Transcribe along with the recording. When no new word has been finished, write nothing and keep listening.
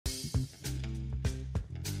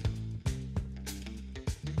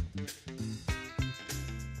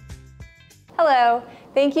Hello,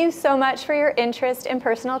 thank you so much for your interest in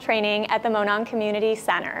personal training at the Monon Community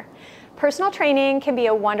Center. Personal training can be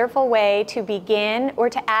a wonderful way to begin or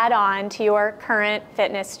to add on to your current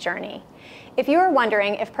fitness journey. If you are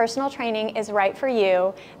wondering if personal training is right for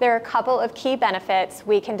you, there are a couple of key benefits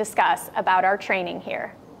we can discuss about our training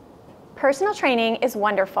here. Personal training is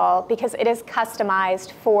wonderful because it is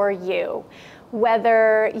customized for you.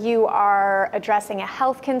 Whether you are addressing a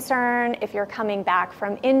health concern, if you're coming back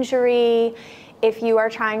from injury, if you are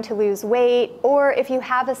trying to lose weight, or if you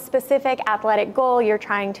have a specific athletic goal you're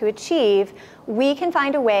trying to achieve, we can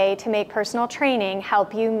find a way to make personal training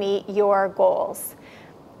help you meet your goals.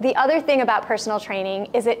 The other thing about personal training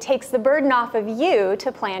is it takes the burden off of you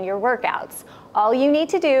to plan your workouts. All you need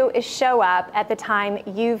to do is show up at the time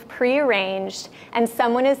you've prearranged, and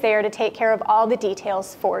someone is there to take care of all the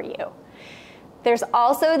details for you. There's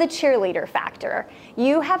also the cheerleader factor.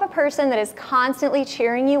 You have a person that is constantly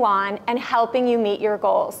cheering you on and helping you meet your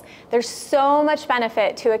goals. There's so much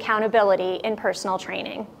benefit to accountability in personal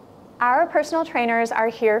training. Our personal trainers are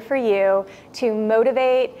here for you to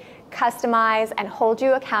motivate, customize, and hold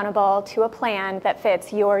you accountable to a plan that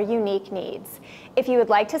fits your unique needs. If you would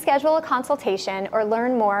like to schedule a consultation or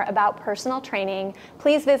learn more about personal training,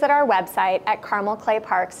 please visit our website at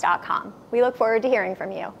carmelclayparks.com. We look forward to hearing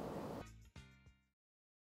from you.